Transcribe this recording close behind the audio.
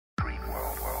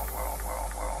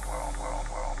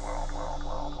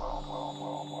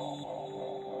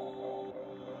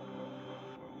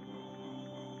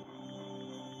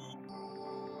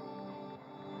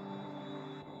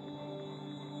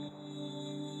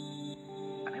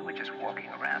walking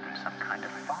around in some kind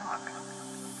of fog.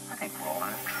 I think we're all in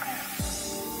a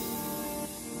trance.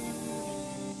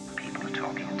 People are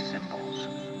talking in symbols.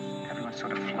 Everyone's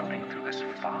sort of floating through this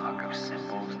fog of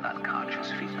symbols and unconscious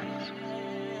feelings.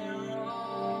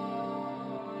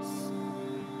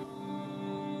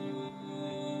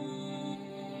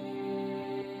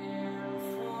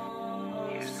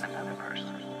 Here's another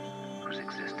person who's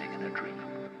existing in a dream,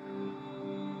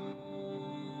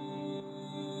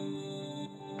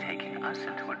 taking us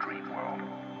into a dream world.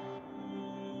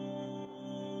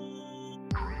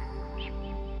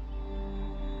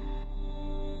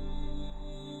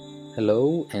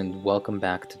 Hello and welcome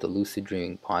back to the Lucid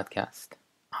Dreaming Podcast.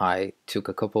 I took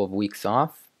a couple of weeks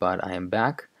off, but I am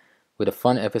back with a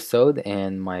fun episode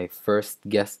and my first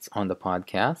guests on the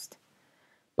podcast.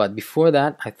 But before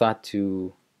that, I thought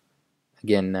to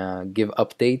again give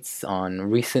updates on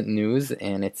recent news,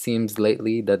 and it seems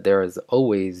lately that there is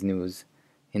always news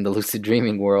in the lucid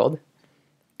dreaming world.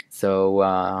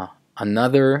 So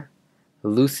another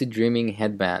lucid dreaming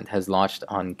headband has launched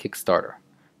on Kickstarter.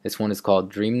 This one is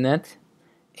called DreamNet,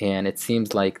 and it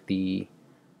seems like the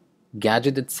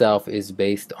gadget itself is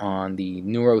based on the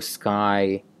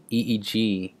NeuroSky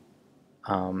EEG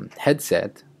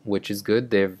headset, which is good.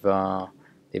 They've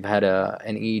had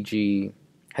an EEG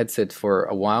headset for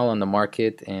a while on the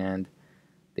market, and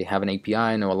they have an API.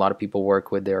 I know a lot of people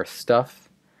work with their stuff,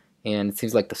 and it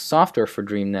seems like the software for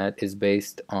DreamNet is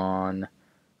based on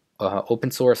open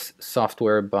source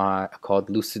software called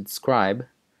Lucid Scribe.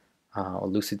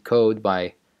 Lucid Code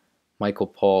by Michael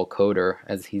Paul Coder,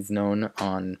 as he's known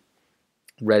on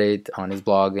Reddit, on his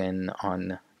blog, and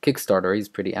on Kickstarter. He's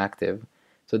pretty active.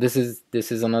 So this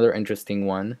is another interesting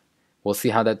one. We'll see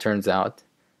how that turns out,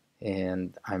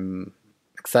 and I'm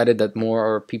excited that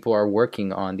more people are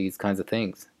working on these kinds of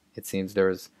things. It seems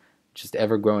there's just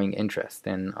ever-growing interest,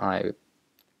 and I'm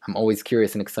always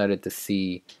curious and excited to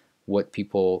see what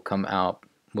people come out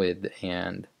with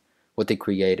and what they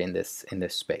create in this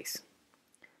space.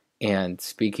 And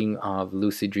speaking of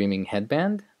Lucid Dreaming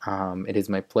Headband, it is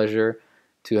my pleasure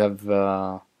to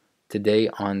have today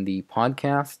on the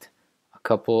podcast a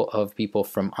couple of people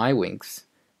from iWinks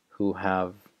who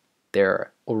have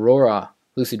their Aurora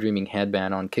Lucid Dreaming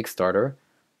Headband on Kickstarter.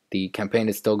 The campaign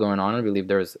is still going on. I believe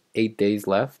there's 8 days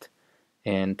left.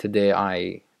 And today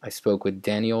I spoke with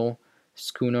Daniel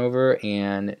Schoonover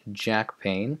and Jack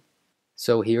Payne.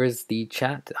 So here is the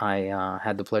chat I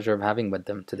had the pleasure of having with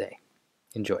them today.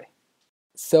 Enjoy.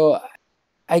 So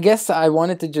I guess I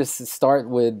wanted to just start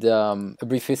with a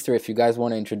brief history. If you guys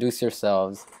want to introduce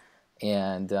yourselves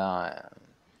and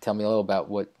tell me a little about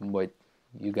what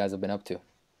you guys have been up to.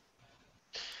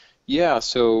 Yeah,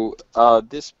 so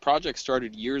this project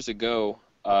started years ago,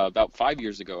 about 5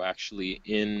 years ago actually,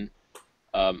 in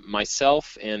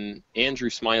myself and Andrew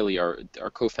Smiley, our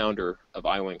co-founder of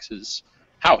iWinks'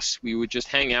 house. We would just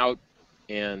hang out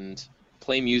and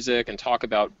play music and talk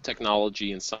about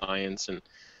technology and science and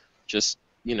just,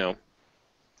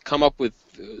 come up with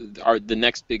the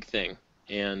next big thing.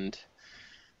 And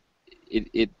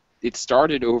it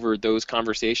started over those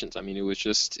conversations. I mean, it was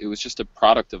just a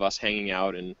product of us hanging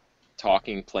out and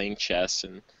talking, playing chess,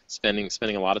 and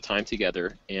spending a lot of time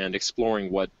together and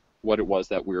exploring what it was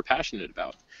that we were passionate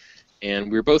about.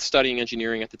 And we were both studying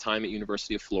engineering at the time at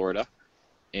University of Florida,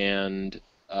 and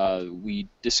we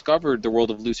discovered the world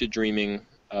of lucid dreaming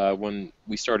when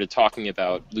we started talking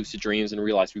about lucid dreams and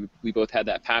realized we both had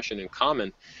that passion in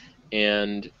common,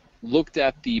 and looked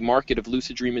at the market of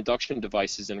lucid dream induction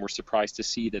devices and were surprised to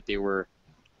see that they were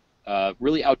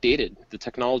really outdated. The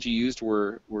technology used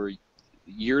were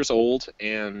years old,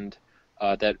 and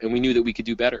we knew that we could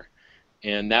do better.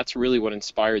 And that's really what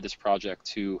inspired this project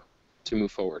to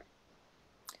move forward.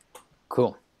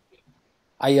 Cool.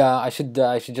 I should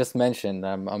just mention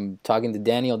I'm talking to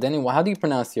Daniel. Daniel, how do you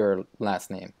pronounce your last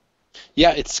name?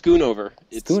 Yeah, it's Schoonover.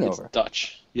 Schoonover. It's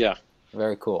Dutch. Yeah.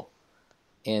 Very cool.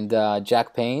 And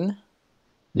Jack Payne?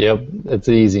 Yep, it's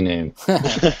an easy name.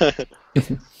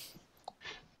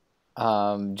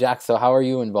 Jack, so how are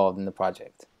you involved in the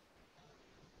project?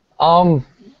 I'm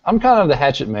kind of the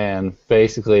hatchet man,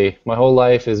 basically. My whole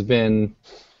life I'm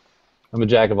a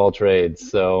jack of all trades,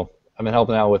 so I've been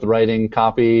helping out with writing,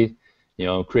 copy,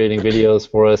 creating videos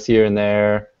for us here and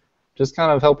there, just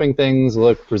kind of helping things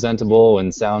look presentable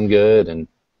and sound good, and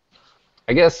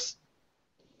I guess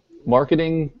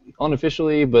marketing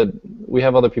unofficially, but we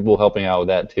have other people helping out with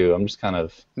that too. I'm just kind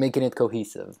of making it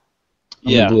cohesive.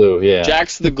 The glue, yeah.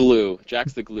 Jack's the glue.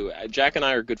 Jack and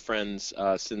I are good friends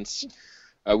since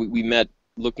we met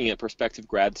looking at prospective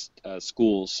grad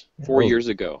schools 4 years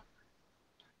ago.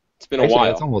 It's been a Actually, while.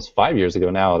 that's almost 5 years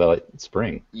ago now, that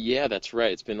spring. Yeah, that's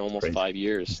right. It's been almost Crazy. 5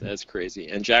 years. That's crazy.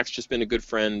 And Jack's just been a good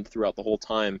friend throughout the whole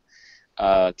time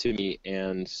to me.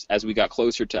 And as we got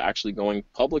closer to actually going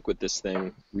public with this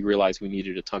thing, we realized we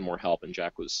needed a ton more help. And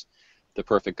Jack was the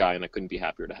perfect guy, and I couldn't be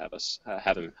happier to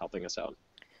have him helping us out.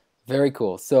 Very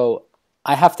cool. So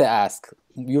I have to ask,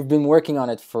 you've been working on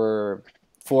it for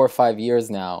 4 or 5 years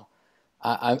now.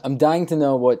 I'm dying to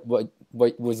know what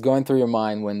was going through your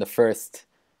mind when the first,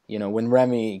 when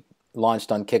Remy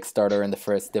launched on Kickstarter and the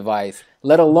first device,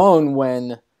 let alone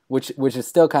when, which is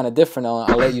still kind of different,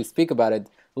 I'll let you speak about it,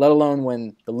 let alone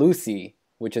when the Lucy,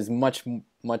 which is much,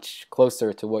 much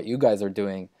closer to what you guys are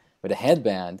doing with a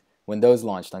headband, when those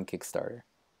launched on Kickstarter.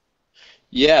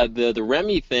 Yeah, the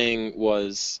Remy thing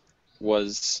was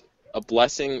a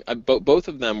blessing. Both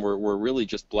of them were really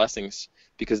just blessings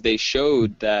because they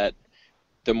showed that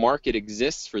the market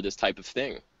exists for this type of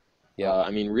thing. Yeah. I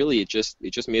mean, really, it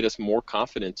just made us more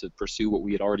confident to pursue what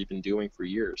we had already been doing for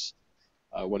years.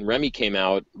 When Remy came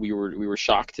out, we were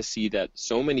shocked to see that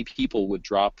so many people would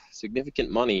drop significant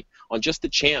money on just a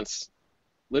chance,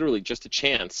 literally just a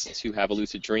chance to have a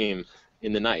lucid dream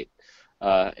in the night.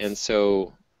 And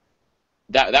so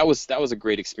that was a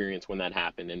great experience when that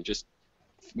happened, and just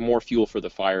more fuel for the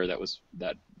fire that was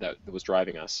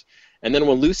driving us. And then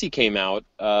when Lucy came out,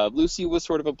 Lucy was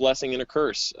sort of a blessing and a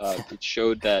curse. It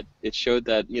showed that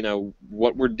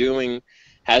what we're doing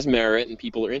has merit and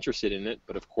people are interested in it,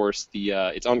 but of course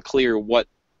it's unclear what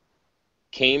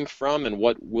came from and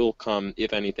what will come,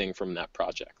 if anything, from that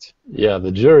project. Yeah,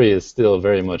 the jury is still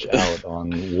very much out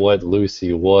on what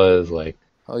Lucy was like.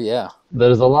 Oh yeah.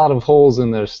 There's a lot of holes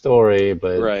in their story,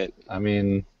 but Right. I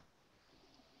mean,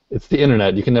 it's the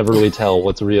internet. You can never really tell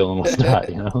what's real and what's not,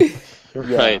 Yeah.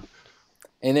 Right.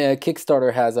 And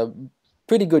Kickstarter has a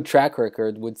pretty good track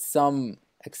record with some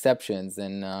exceptions,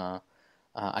 and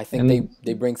I think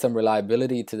they bring some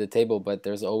reliability to the table, but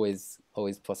there's always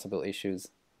possible issues.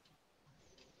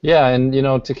 Yeah, and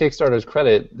to Kickstarter's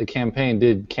credit, the campaign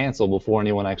did cancel before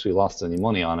anyone actually lost any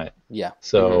money on it. Yeah.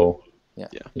 So, Yeah.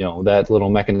 that little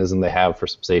mechanism they have for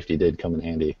some safety did come in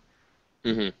handy.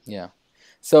 Mm-hmm. Yeah.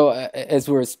 So as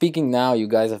we're speaking now, you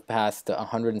guys have passed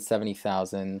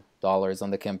 $170,000 on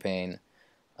the campaign.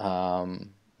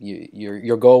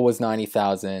 Your goal was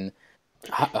 $90,000.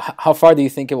 How far do you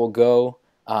think it will go?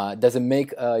 Does it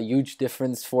make a huge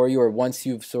difference for you, or once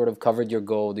you've sort of covered your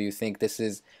goal, do you think this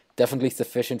is definitely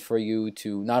sufficient for you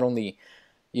to not only,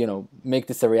 make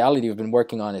this a reality? You've been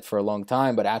working on it for a long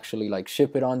time, but actually like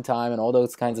ship it on time and all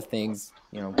those kinds of things,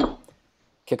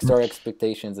 Kickstarter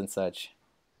expectations and such.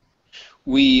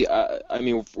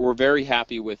 We're very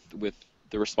happy with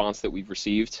the response that we've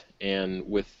received, and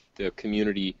with the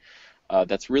community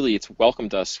it's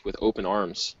welcomed us with open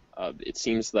arms. It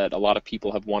seems that a lot of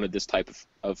people have wanted this type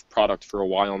of product for a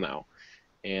while now,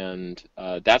 and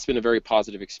that's been a very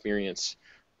positive experience.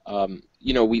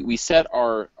 We set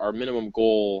our minimum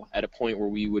goal at a point where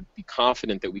we would be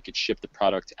confident that we could ship the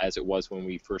product as it was when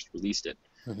we first released it.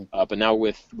 Mm-hmm. But now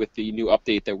with the new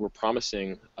update that we're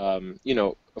promising,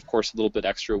 of course, a little bit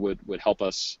extra would help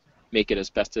us make it as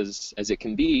best as it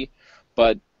can be.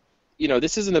 But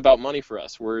this isn't about money for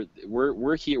us. We're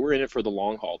here. We're in it for the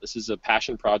long haul. This is a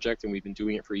passion project, and we've been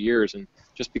doing it for years. And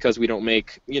just because we don't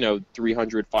make $300,000,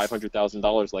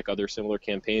 $500,000 like other similar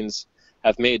campaigns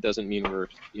have made, doesn't mean we're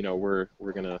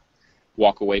gonna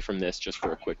walk away from this just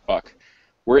for a quick buck.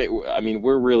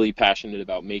 We're really passionate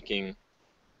about making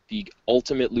the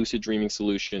ultimate lucid dreaming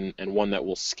solution, and one that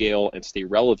will scale and stay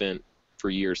relevant for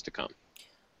years to come.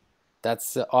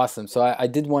 That's awesome. So I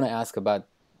did want to ask about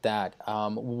that.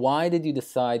 Why did you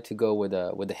decide to go with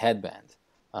a headband?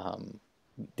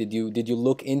 Did you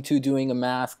look into doing a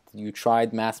mask? You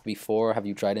tried mask before? Have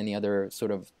you tried any other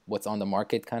sort of what's on the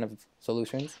market kind of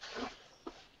solutions?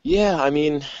 Yeah,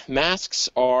 masks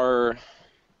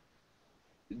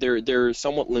they're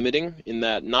somewhat limiting in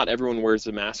that not everyone wears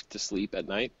a mask to sleep at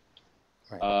night.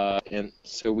 Right. And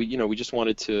so we just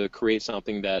wanted to create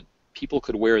something that people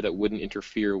could wear that wouldn't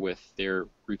interfere with their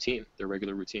routine, their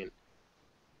regular routine.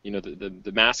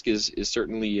 The mask is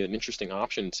certainly an interesting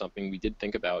option, something we did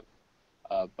think about,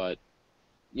 but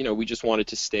we just wanted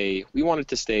to stay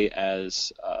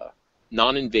as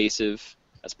non-invasive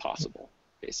as possible,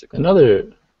 basically.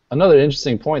 Another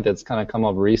interesting point that's kind of come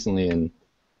up recently in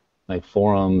like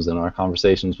forums and our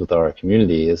conversations with our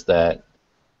community is that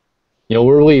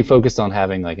we're really focused on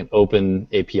having like an open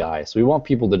API. So we want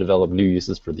people to develop new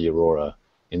uses for the Aurora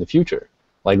in the future.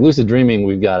 Like lucid dreaming,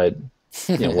 we've got it.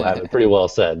 We'll have it pretty well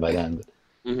said by then.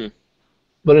 Mm-hmm.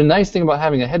 But a nice thing about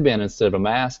having a headband instead of a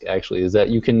mask actually is that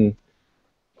you can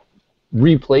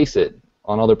replace it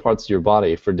on other parts of your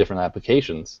body for different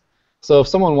applications. So if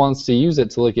someone wants to use it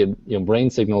to look at brain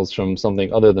signals from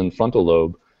something other than frontal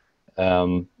lobe,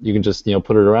 you can just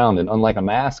put it around, and unlike a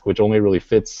mask, which only really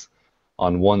fits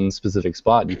on one specific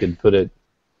spot, you could put it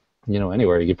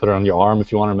anywhere. You could put it on your arm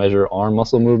if you want to measure arm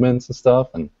muscle movements and stuff,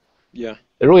 and Yeah.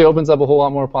 it really opens up a whole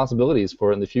lot more possibilities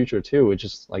for it in the future too, which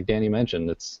is, like Danny mentioned,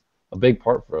 it's a big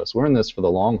part for us. We're in this for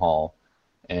the long haul,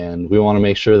 and we want to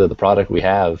make sure that the product we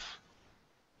have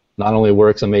not only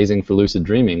works amazing for lucid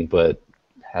dreaming, but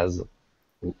has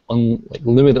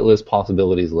limitless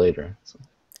possibilities later. So.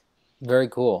 Very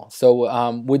cool.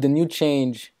 So with the new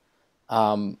change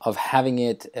of having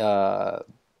it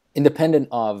independent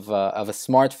of a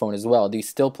smartphone as well, do you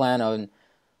still plan on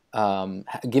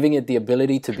giving it the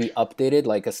ability to be updated,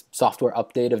 like a software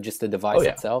update of just the device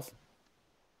itself?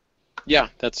 Yeah,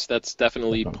 that's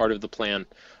definitely part of the plan.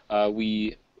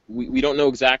 We don't know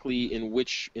exactly in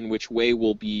which way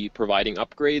we'll be providing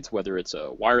upgrades, whether it's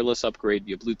a wireless upgrade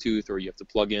via Bluetooth or you have to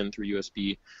plug in through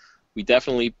USB. We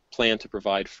definitely plan to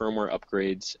provide firmware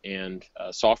upgrades and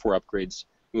software upgrades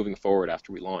moving forward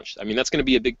after we launch. I mean, that's going to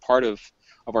be a big part of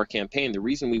our campaign. The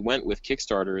reason we went with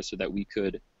Kickstarter is so that we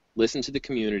could listen to the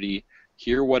community,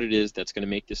 hear what it is that's going to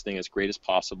make this thing as great as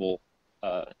possible,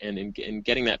 and in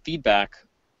getting that feedback,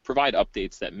 provide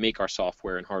updates that make our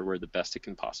software and hardware the best it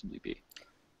can possibly be.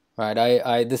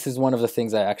 Right. This is one of the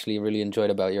things I actually really enjoyed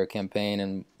about your campaign,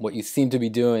 and what you seem to be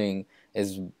doing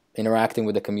is interacting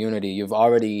with the community. You've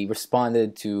already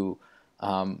responded to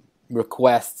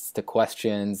requests, to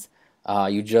questions.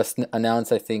 You just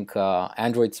announced, I think,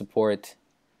 Android support,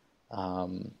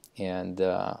 and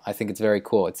I think it's very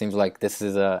cool. It seems like this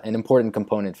is an important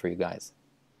component for you guys.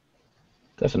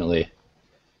 Definitely.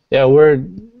 Yeah, we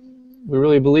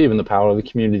really believe in the power of the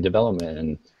community development,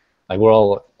 and like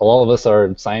all of us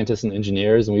are scientists and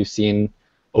engineers, and we've seen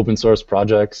open source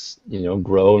projects,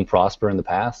 grow and prosper in the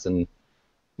past, and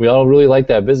we all really like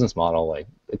that business model. Like,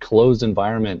 a closed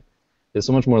environment is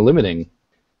so much more limiting,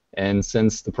 and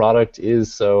since the product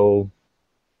is so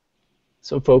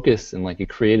focused in like a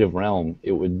creative realm,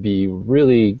 it would be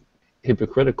really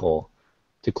hypocritical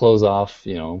to close off,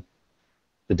 the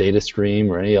data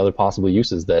stream or any other possible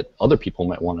uses that other people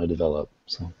might want to develop.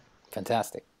 So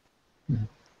fantastic. Mm-hmm.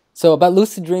 So about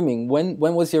lucid dreaming, when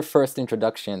was your first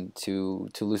introduction to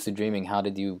lucid dreaming? How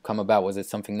did you come about? Was it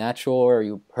something natural, or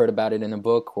you heard about it in a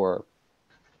book, or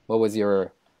what was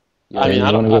your I mean, you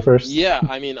want to go first? Yeah,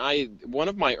 I mean, one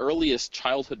of my earliest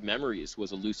childhood memories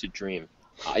was a lucid dream.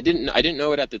 I didn't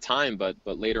know it at the time, but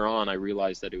later on I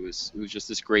realized that it was just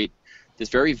this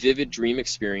very vivid dream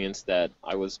experience that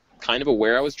I was kind of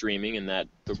aware I was dreaming, and that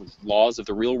the laws of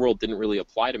the real world didn't really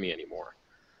apply to me anymore.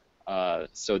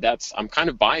 So I'm kind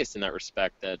of biased in that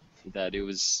respect, that it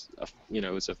was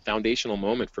it was a foundational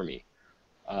moment for me,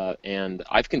 and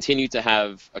I've continued to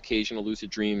have occasional lucid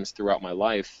dreams throughout my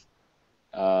life,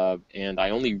 and I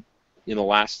only in the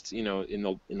last in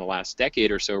the last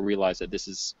decade or so realized that this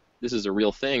is a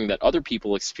real thing that other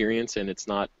people experience, and it's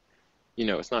not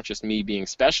it's not just me being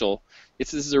special.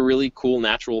 This is a really cool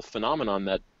natural phenomenon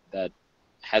that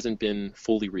hasn't been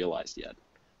fully realized yet,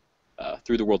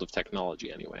 through the world of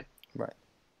technology anyway. Right.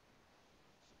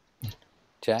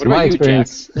 Jack? What about my you,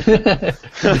 experience,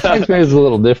 my experience is a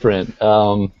little different.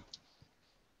 So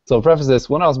I'll preface this.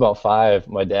 When I was about 5,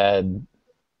 my dad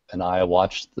and I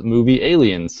watched the movie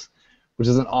Aliens, which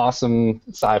is an awesome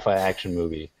sci-fi action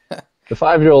movie. The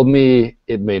 5-year-old me,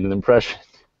 it made an impression.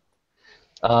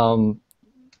 And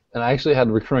I actually had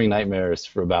recurring nightmares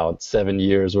for about 7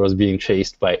 years, where I was being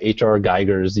chased by H.R.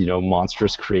 Geiger's,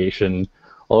 monstrous creation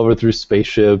all over through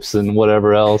spaceships and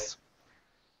whatever else.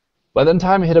 By the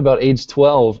time I hit about age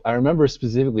 12, I remember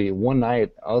specifically one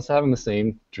night I was having the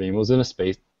same dream. I was in a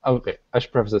space. Okay, I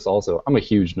should preface this also. I'm a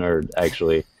huge nerd,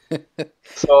 actually.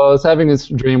 So I was having this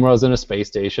dream where I was in a space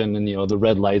station, and the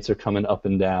red lights are coming up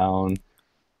and down,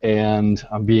 and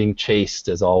I'm being chased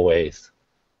as always.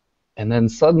 And then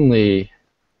suddenly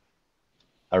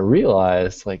I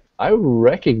realized, like, I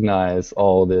recognize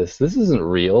all this. This isn't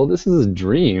real. This is a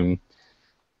dream.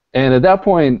 And at that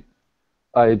point,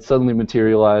 I had suddenly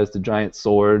materialized a giant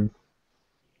sword,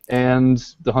 and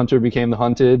the hunter became the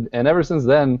hunted. And ever since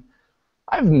then,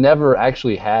 I've never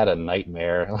actually had a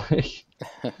nightmare.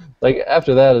 Like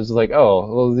after that, it's just like,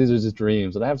 oh, well, these are just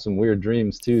dreams. And I have some weird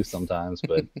dreams too sometimes,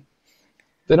 but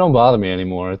they don't bother me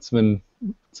anymore.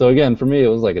 So again, for me, it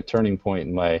was like a turning point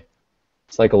in my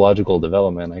psychological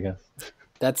development, I guess.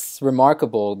 That's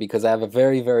remarkable, because I have a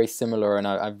very, very similar, and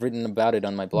I've written about it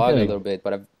on my blog a little bit,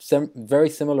 but I've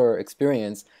very similar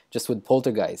experience just with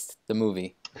Poltergeist, the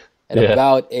movie. At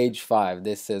about age 5,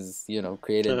 this has,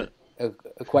 created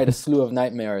quite a slew of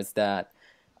nightmares that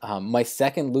my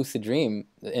second lucid dream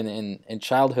in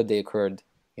childhood, they occurred,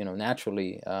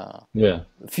 naturally, Yeah.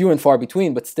 few and far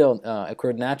between, but still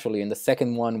occurred naturally. And the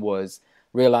second one was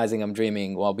realizing I'm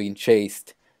dreaming while being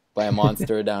chased by a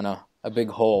monster down a big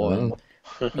hole. And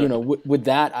with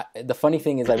that, the funny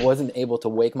thing is I wasn't able to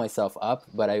wake myself up,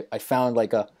 but I found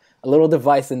like a little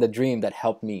device in the dream that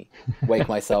helped me wake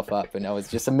myself up, and that was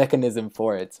just a mechanism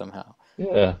for it somehow.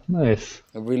 Yeah. Nice.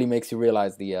 It really makes you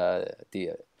realize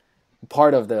the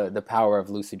part of the power of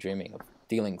lucid dreaming, of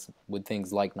dealing with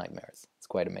things like nightmares. It's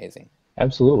quite amazing.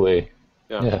 Absolutely.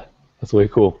 Yeah. That's way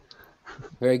cool.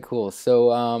 Very cool.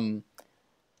 So,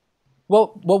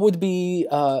 what would be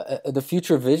the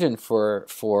future vision for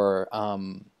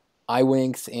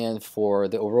iWinks and for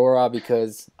the Aurora?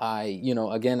 Because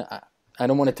again, I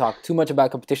don't want to talk too much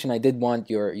about competition. I did want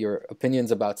your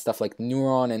opinions about stuff like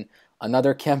Neuron and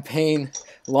another campaign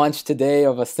launched today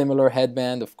of a similar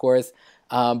headband, of course.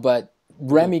 But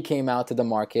Remy came out to the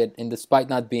market, and despite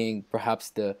not being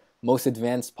perhaps the most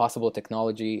advanced possible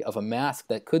technology of a mask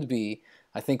that could be,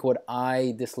 I think what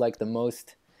I dislike the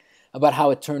most about how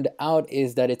it turned out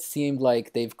is that it seemed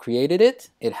like they've created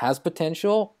it, it has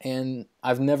potential, and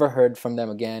I've never heard from them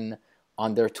again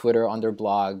on their Twitter, on their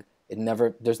blog.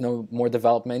 There's no more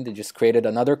development. They just created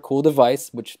another cool device,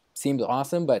 which seemed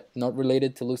awesome, but not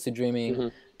related to lucid dreaming. Mm-hmm.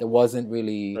 There wasn't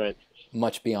really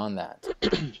much beyond that.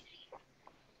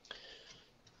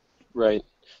 Right.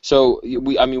 So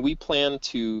we plan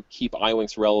to keep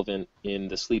iWinks relevant in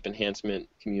the sleep enhancement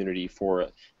community for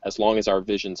as long as our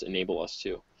visions enable us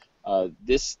to.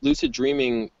 This lucid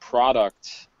dreaming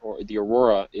product, or the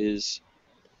Aurora, is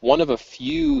one of a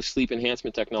few sleep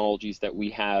enhancement technologies that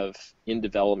we have in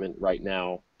development right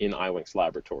now in iWinks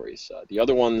laboratories. The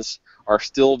other ones are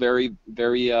still very,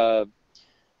 very,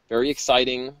 very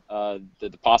exciting.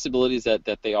 The possibilities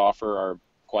that they offer are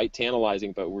quite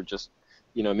tantalizing, but we're just,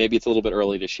 maybe it's a little bit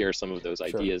early to share some of those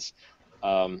ideas.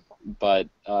 But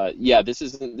this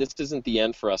isn't the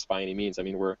end for us by any means. I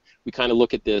mean, we kind of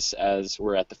look at this as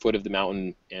we're at the foot of the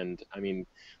mountain, and I mean,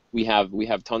 we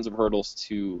have tons of hurdles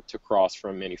to cross,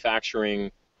 from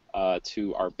manufacturing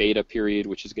to our beta period,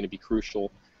 which is going to be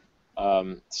crucial.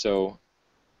 So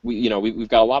we've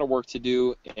got a lot of work to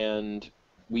do, and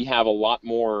we have a lot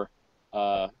more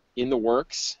in the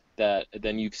works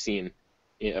than you've seen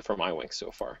from iWinks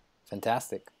so far.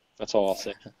 Fantastic. That's all I'll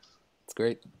say. It's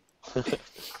great.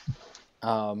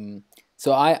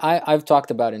 So I've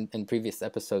talked about in previous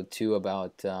episode too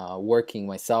about working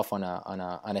myself on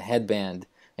a headband,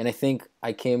 and I think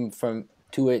I came from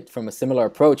a similar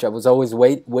approach. I was always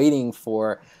waiting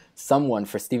for Stephen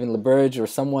LeBurge or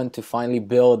someone to finally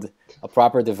build a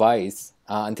proper device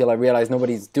until I realized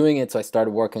nobody's doing it, so I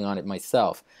started working on it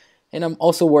myself. And I'm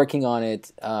also working on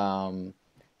it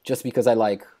just because I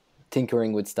like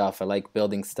tinkering with stuff. I like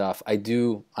building stuff. I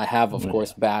have, of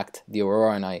course, backed the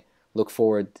Aurora, and I look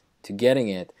forward to getting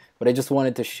it. But I just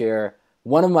wanted to share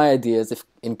one of my ideas, if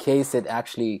in case it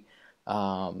actually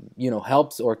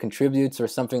helps or contributes or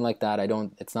something like that.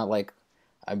 It's not like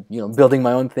I'm building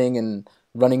my own thing and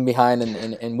running behind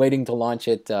and waiting to launch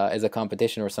it as a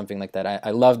competition or something like that.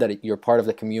 I love that you're part of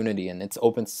the community, and it's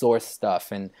open source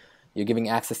stuff, and you're giving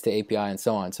access to API and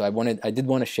so on. So I did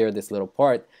want to share this little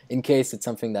part in case it's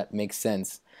something that makes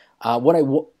sense. What I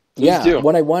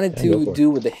wanted to do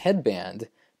with the headband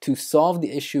to solve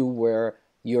the issue where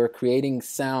you're creating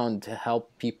sound to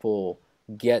help people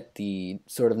get the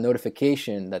sort of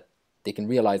notification that they can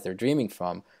realize they're dreaming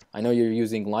from. I know you're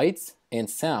using lights and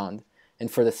sound, and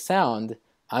for the sound,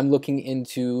 I'm looking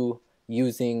into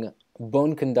using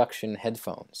bone conduction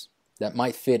headphones that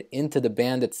might fit into the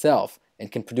band itself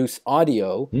and can produce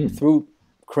audio through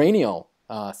cranial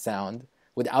sound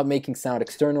without making sound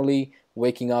externally,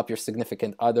 waking up your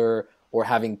significant other, or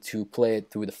having to play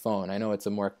it through the phone. I know it's a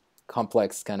more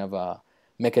complex kind of a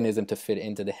mechanism to fit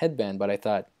into the headband, but I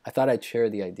thought I'd share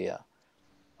the idea.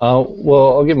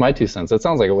 Well, I'll give my 2 cents. That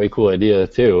sounds like a way cool idea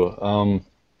too.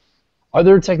 Are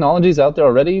there technologies out there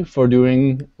already for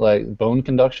doing like bone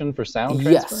conduction for sound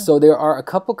transfer? Yes, so there are a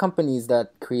couple companies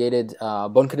that created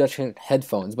bone conduction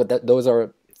headphones, but those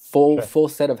are full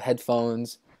set of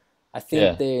headphones. I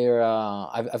think they're.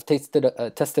 I've tested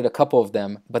a couple of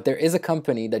them, but there is a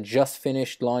company that just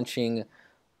finished launching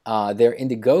their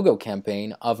Indiegogo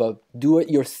campaign of a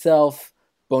do-it-yourself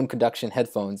bone conduction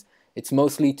headphones. It's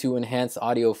mostly to enhance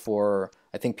audio for,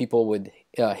 I think, people with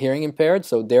hearing impaired.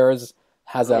 So theirs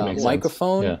has a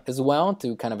microphone as well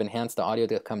to kind of enhance the audio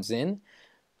that comes in.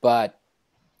 But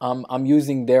I'm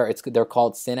using they're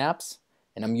called Synapse,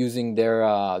 and I'm using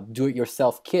their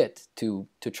do-it-yourself kit to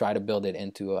try to build it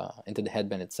into the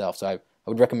headband itself. So I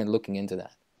would recommend looking into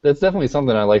that. That's definitely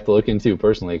something I like to look into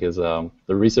personally because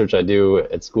the research I do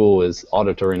at school is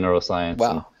auditory neuroscience.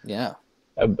 Wow. Yeah.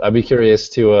 I'd be curious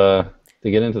to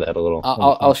get into that a little.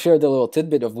 I'll share the little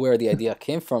tidbit of where the idea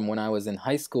came from. When I was in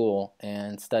high school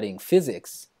and studying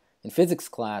physics, in physics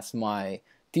class, my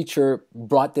teacher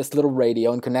brought this little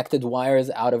radio and connected wires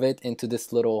out of it into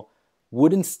this little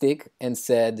wooden stick and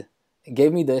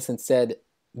gave me this and said,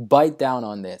 bite down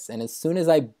on this. And as soon as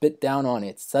I bit down on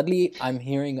it, suddenly I'm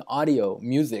hearing audio,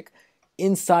 music,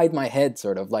 inside my head,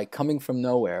 sort of like coming from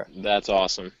nowhere. That's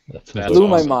awesome. That's Blew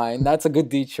my awesome. mind. That's a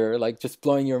good teacher, like just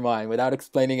blowing your mind without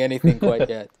explaining anything quite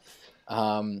yet.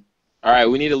 All right,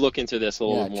 we need to look into this a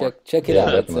little more. Check it Yeah,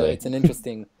 out. definitely. It's an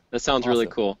interesting. That sounds really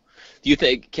Awesome. cool. Do you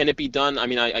think, can it be done? I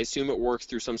mean, I assume it works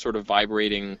through some sort of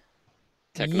vibrating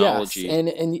technology.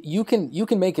 Yes, and you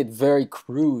can make it very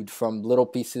crude from little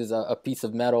pieces, a piece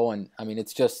of metal, and I mean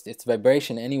it's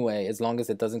vibration anyway, as long as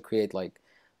it doesn't create like,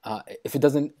 if it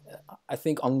doesn't, I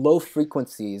think on low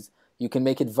frequencies you can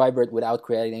make it vibrate without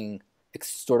creating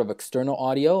sort of external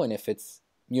audio, and if it's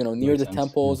near Makes the sense.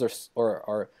 temples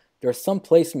or there are some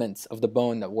placements of the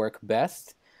bone that work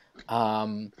best.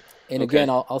 And again,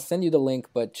 I'll send you the link,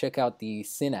 but check out the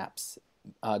Synapse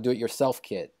do-it-yourself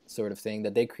kit sort of thing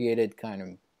that they created,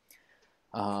 kind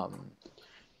of.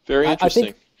 Very I interesting.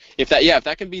 think If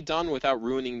that can be done without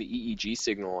ruining the EEG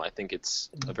signal, I think it's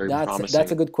a very promising.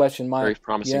 that's a good question. Very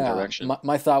promising direction.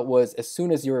 My thought was, as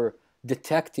soon as you're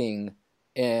detecting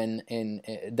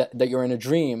that you're in a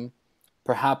dream,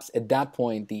 perhaps at that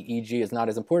point the EEG is not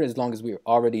as important, as long as we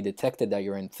already detected that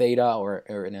you're in theta or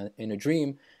in a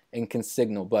dream and can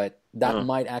signal. But that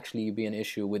might actually be an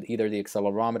issue with either the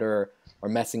accelerometer or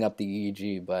messing up the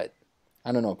EEG. But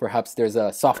I don't know. Perhaps there's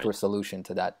a software solution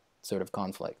to that sort of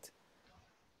conflict.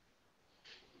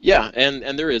 Yeah,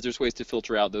 and there's ways to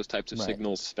filter out those types of Right.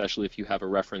 signals, especially if you have a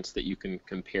reference that you can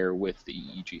compare with the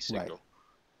EEG signal. Right.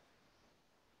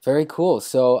 Very cool.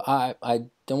 So I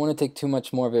don't want to take too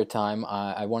much more of your time.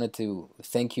 I wanted to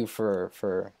thank you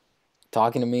for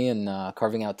talking to me and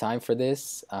carving out time for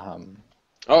this.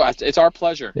 Oh, it's our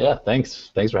pleasure. Yeah, thanks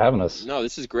for having us. No,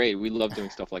 this is great. We love doing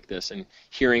stuff like this and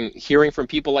hearing from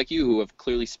people like you who have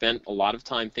clearly spent a lot of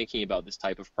time thinking about this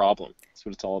type of problem. That's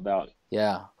what it's all about.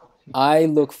 Yeah. I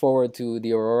look forward to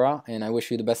the Aurora, and I wish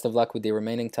you the best of luck with the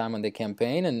remaining time on the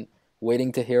campaign, and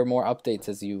waiting to hear more updates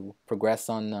as you progress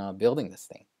on building this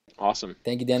thing. Awesome.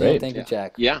 Thank you, Daniel. Great. Thank you,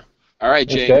 Jack. Yeah. All right,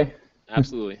 Thanks, Jay. Jay.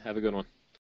 Absolutely. Have a good one.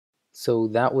 So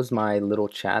that was my little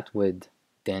chat with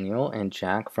Daniel and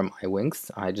Jack from iWinks.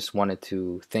 I just wanted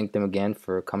to thank them again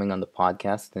for coming on the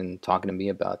podcast and talking to me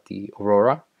about the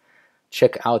Aurora.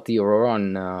 Check out the Aurora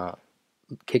on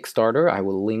Kickstarter. I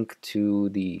will link to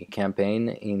the campaign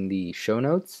in the show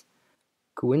notes.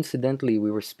 Coincidentally,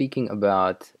 we were speaking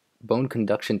about bone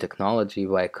conduction technology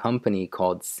by a company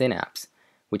called Synapse,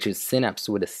 which is Synapse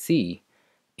with a C,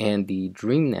 and the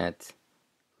DreamNet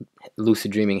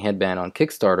Lucid Dreaming headband on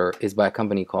Kickstarter is by a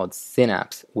company called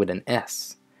Synapse with an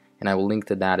S, and I will link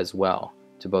to that as well,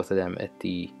 to both of them at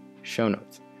the show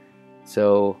notes.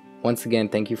 So once again,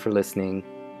 thank you for listening.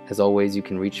 As always, you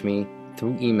can reach me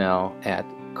through email at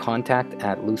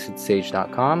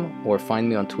contact@lucidsage.com or find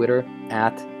me on Twitter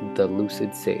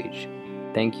 @thelucidsage.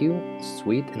 Thank you,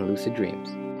 sweet and lucid dreams.